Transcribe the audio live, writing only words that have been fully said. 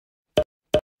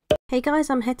Hey guys,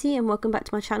 I'm Hetty and welcome back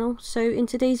to my channel. So in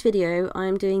today's video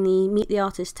I'm doing the Meet the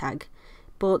Artist tag,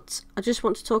 but I just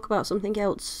want to talk about something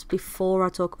else before I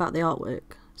talk about the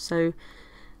artwork. So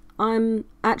I'm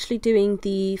actually doing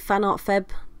the Fan Art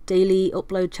Feb daily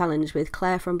upload challenge with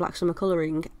Claire from Black Summer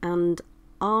Colouring, and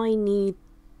I need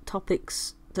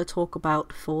topics to talk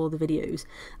about for the videos.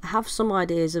 I have some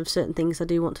ideas of certain things I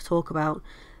do want to talk about,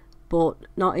 but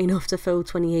not enough to fill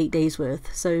 28 days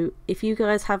worth. So if you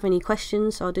guys have any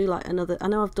questions, I'll do like another, I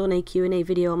know I've done a Q&A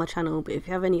video on my channel, but if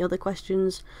you have any other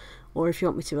questions, or if you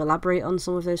want me to elaborate on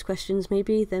some of those questions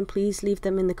maybe, then please leave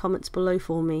them in the comments below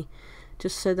for me,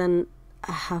 just so then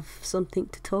I have something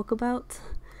to talk about,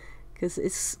 because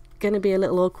it's going to be a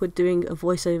little awkward doing a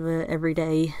voiceover every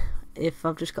day if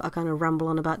I've just got to kind of ramble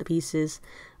on about the pieces,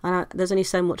 and there's only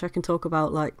so much I can talk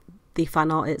about, like the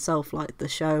fan art itself, like the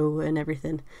show and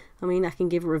everything. I mean, I can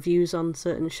give reviews on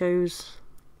certain shows,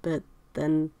 but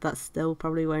then that still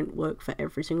probably won't work for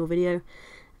every single video,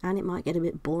 and it might get a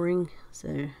bit boring,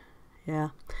 so yeah.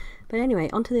 But anyway,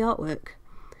 onto the artwork.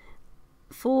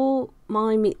 For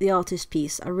my Meet the Artist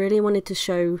piece, I really wanted to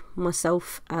show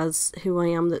myself as who I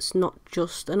am, that's not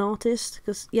just an artist,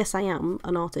 because yes, I am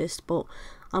an artist, but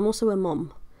I'm also a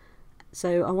mum.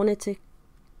 So I wanted to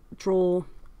draw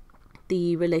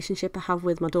the relationship I have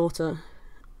with my daughter,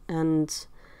 and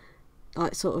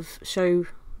like sort of show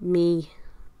me,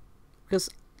 because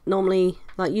normally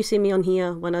like you see me on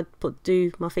here when I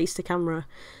do my face to camera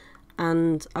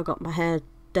and I've got my hair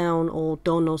down or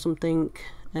done or something,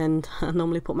 and I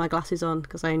normally put my glasses on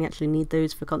because I only actually need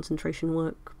those for concentration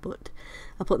work, but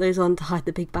I put those on to hide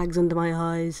the big bags under my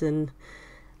eyes, and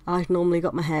I've normally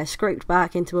got my hair scraped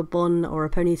back into a bun or a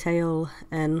ponytail,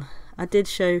 and I did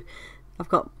show I've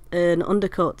got an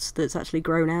undercut that's actually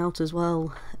grown out as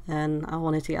well, and I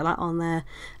wanted to get that on there.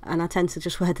 And I tend to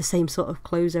just wear the same sort of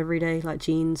clothes every day, like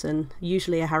jeans and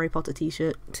usually a Harry Potter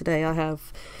t-shirt. Today I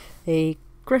have a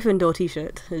Gryffindor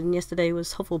t-shirt, and yesterday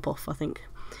was Hufflepuff, I think.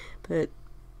 But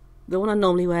the one I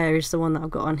normally wear is the one that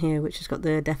I've got on here, which has got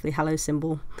the Deathly Hallows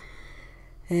symbol.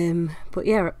 But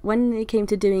yeah, when it came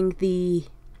to doing the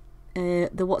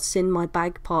what's in my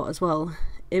bag part as well,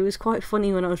 it was quite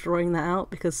funny when I was drawing that out,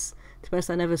 because to be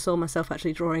honest, I never saw myself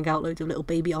actually drawing out loads of little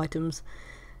baby items.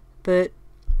 But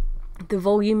the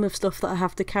volume of stuff that I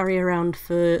have to carry around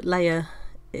for Leia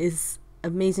is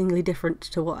amazingly different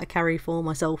to what I carry for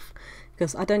myself,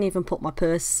 because I don't even put my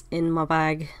purse in my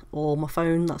bag, or my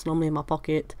phone, that's normally in my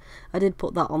pocket. I did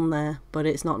put that on there, but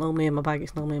it's not normally in my bag,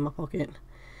 it's normally in my pocket.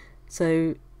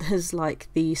 So there's like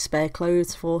the spare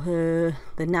clothes for her,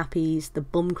 the nappies, the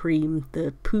bum cream,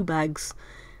 the poo bags,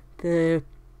 the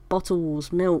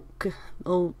bottles, milk,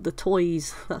 all the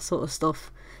toys, that sort of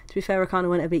stuff. To be fair, I kind of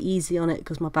went a bit easy on it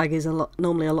because my bag is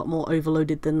normally a lot more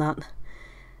overloaded than that.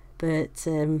 But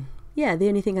yeah, the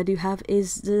only thing I do have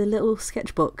is the little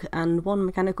sketchbook and one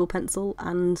mechanical pencil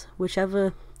and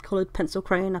whichever coloured pencil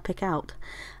crayon I pick out.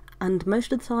 And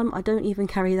most of the time I don't even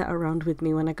carry that around with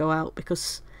me when I go out,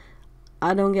 because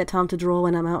I don't get time to draw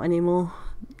when I'm out anymore.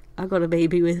 I've got a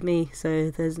baby with me, so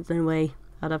there's no way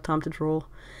I'd have time to draw.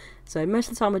 So most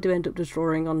of the time I do end up just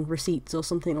drawing on receipts or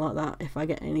something like that if I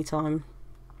get any time,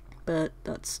 but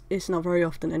it's not very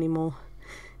often anymore.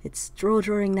 It's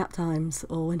drawing nap times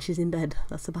or when she's in bed,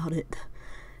 that's about it.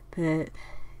 But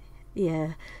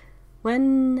yeah,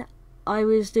 when I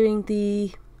was doing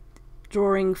the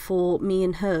drawing for me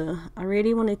and her, I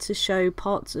really wanted to show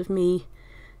parts of me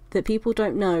that people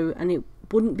don't know, and it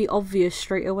wouldn't be obvious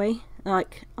straight away.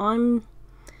 Like,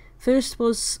 first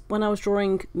was when I was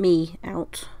drawing me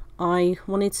out, I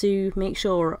wanted to make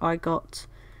sure I got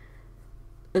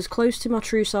as close to my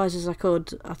true size as I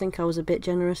could. I think I was a bit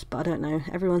generous, but I don't know.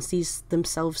 Everyone sees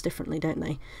themselves differently, don't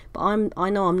they? But I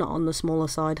know I'm not on the smaller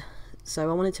side, so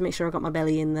I wanted to make sure I got my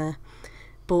belly in there.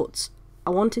 But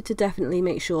I wanted to definitely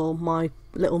make sure my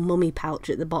little mummy pouch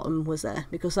at the bottom was there,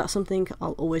 because that's something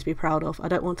I'll always be proud of. I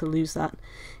don't want to lose that,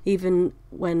 even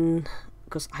when,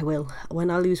 because I will,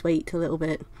 when I lose weight a little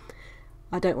bit.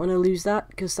 I don't want to lose that,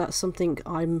 because that's something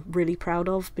I'm really proud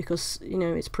of, because, you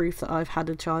know, it's proof that I've had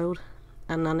a child,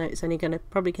 and I know it's only going to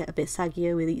probably get a bit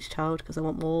saggier with each child because I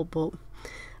want more, but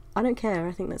I don't care,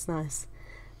 I think that's nice.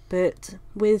 But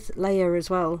with Leia as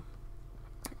well,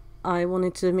 I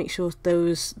wanted to make sure there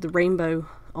was the rainbow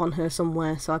on her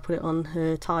somewhere, so I put it on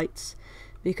her tights,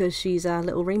 because she's our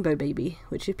little rainbow baby,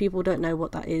 which if people don't know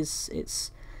what that is,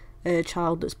 it's a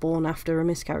child that's born after a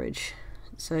miscarriage.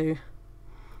 So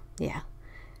yeah,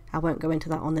 I won't go into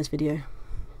that on this video,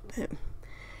 but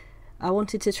I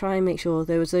wanted to try and make sure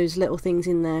there was those little things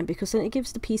in there, because then it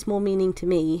gives the piece more meaning to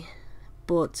me,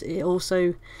 but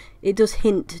it does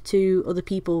hint to other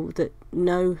people that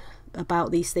know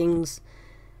about these things,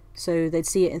 so they'd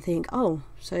see it and think, oh,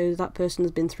 so that person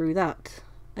has been through that,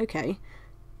 okay.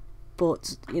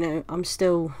 But you know, I'm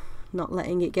still not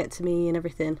letting it get to me and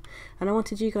everything, and I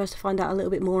wanted you guys to find out a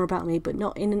little bit more about me, but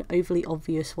not in an overly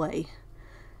obvious way.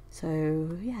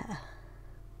 So yeah,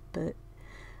 but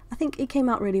I think it came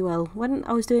out really well. When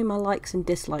I was doing my likes and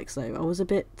dislikes though, I was a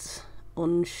bit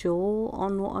unsure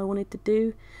on what I wanted to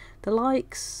do. The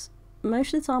likes,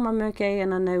 most of the time I'm okay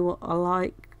and I know what I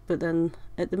like, but then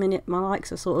at the minute my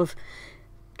likes are sort of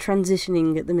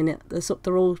transitioning at the minute.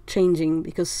 They're all changing,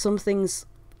 because some things,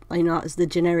 you know, it's the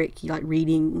generic, you like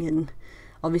reading, and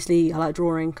obviously I like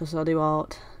drawing because I do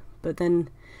art, but then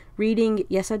reading,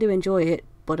 yes I do enjoy it,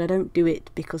 but I don't do it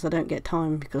because I don't get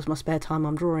time, because my spare time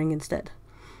I'm drawing instead.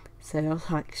 So I was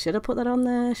like, should I put that on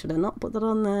there, should I not put that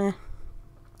on there?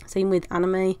 Same with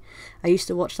anime. I used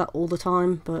to watch that all the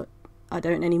time, but I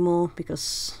don't anymore,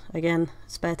 because again,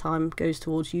 spare time goes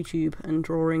towards YouTube and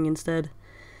drawing instead.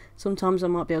 Sometimes I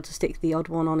might be able to stick the odd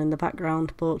one on in the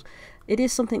background, but it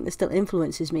is something that still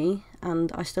influences me,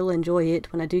 and I still enjoy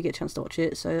it when I do get a chance to watch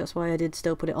it, so that's why I did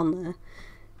still put it on there.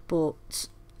 But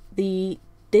the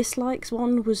dislikes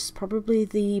one was probably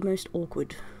the most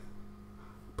awkward.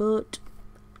 But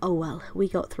oh well, we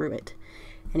got through it.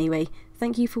 Anyway,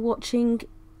 thank you for watching.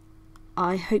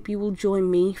 I hope you will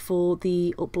join me for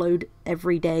the upload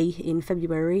every day in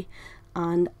February,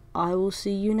 and I will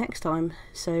see you next time.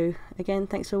 So again,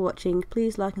 thanks for watching.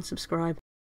 Please like and subscribe,